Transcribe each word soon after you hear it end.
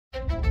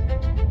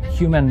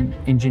Human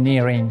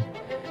engineering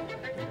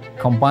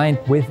combined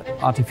with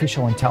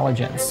artificial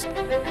intelligence.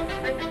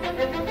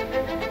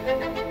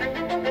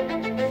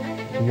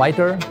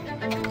 Lighter,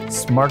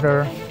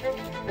 smarter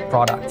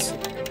products.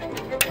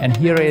 And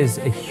here is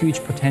a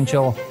huge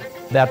potential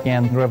that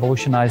can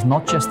revolutionize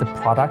not just the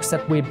products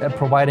that we're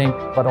providing,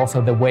 but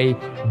also the way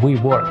we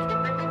work.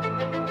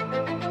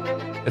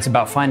 It's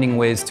about finding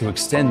ways to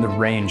extend the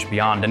range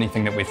beyond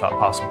anything that we thought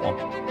possible.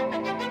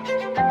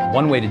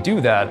 One way to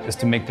do that is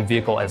to make the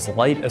vehicle as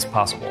light as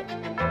possible.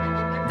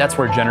 That's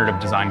where generative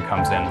design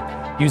comes in,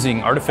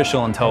 using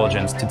artificial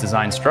intelligence to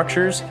design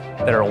structures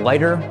that are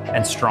lighter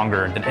and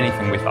stronger than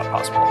anything we thought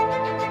possible.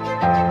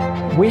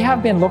 We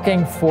have been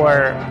looking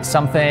for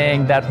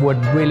something that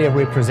would really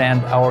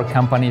represent our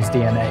company's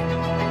DNA.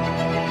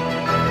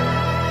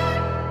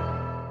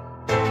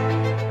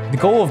 The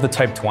goal of the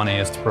Type 20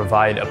 is to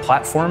provide a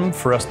platform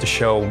for us to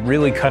show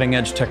really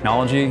cutting-edge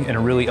technology in a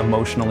really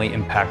emotionally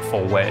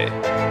impactful way.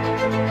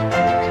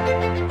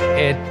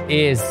 It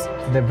is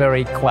the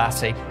very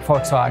classic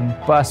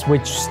Volkswagen bus,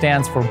 which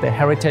stands for the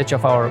heritage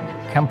of our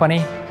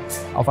company,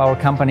 of our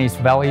company's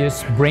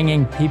values,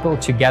 bringing people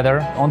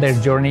together on their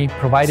journey,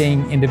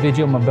 providing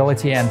individual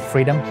mobility and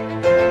freedom.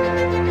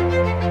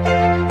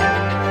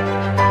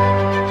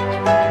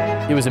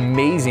 It was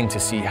amazing to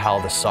see how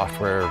the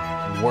software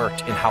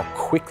worked and how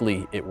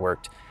quickly it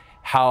worked,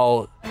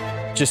 how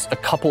just a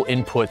couple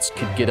inputs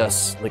could get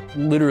us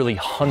literally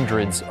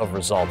hundreds of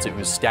results. It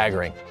was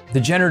staggering. The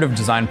generative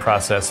design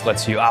process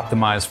lets you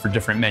optimize for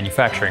different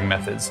manufacturing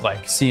methods,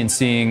 like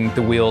CNCing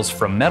the wheels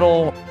from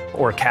metal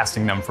or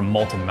casting them from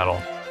molten metal.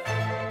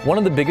 One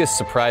of the biggest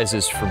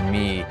surprises for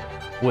me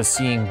was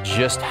seeing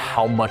just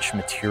how much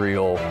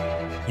material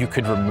you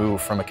could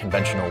remove from a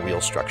conventional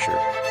wheel structure.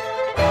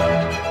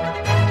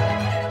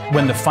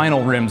 When the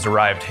final rims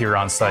arrived here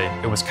on site,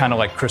 it was kind of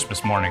like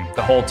Christmas morning.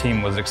 The whole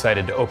team was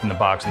excited to open the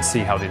box and see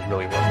how these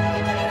really work.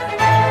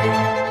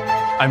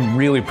 I'm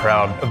really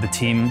proud of the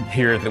team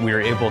here that we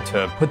were able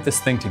to put this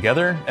thing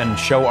together and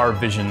show our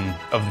vision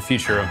of the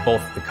future of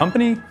both the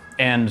company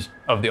and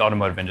of the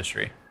automotive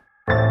industry.